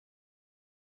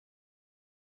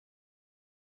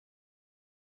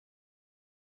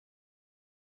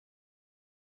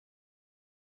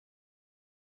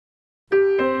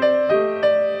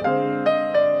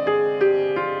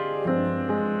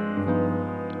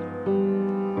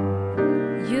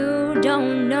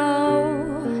don't know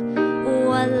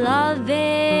what love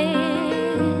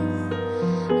is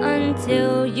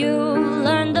until you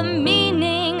learn the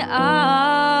meaning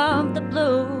of the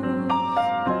blues,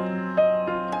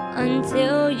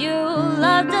 until you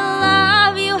love the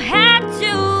love you had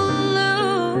to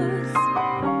lose.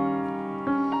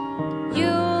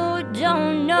 You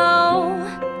don't know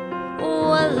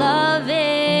what love is.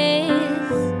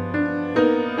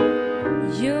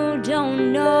 You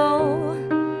don't know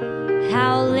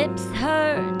how lips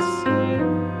hurt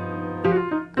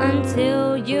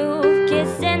until you've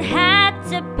kissed and had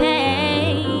to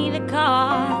pay the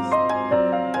cost,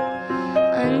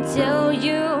 until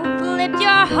you've flipped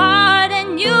your heart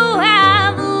and you have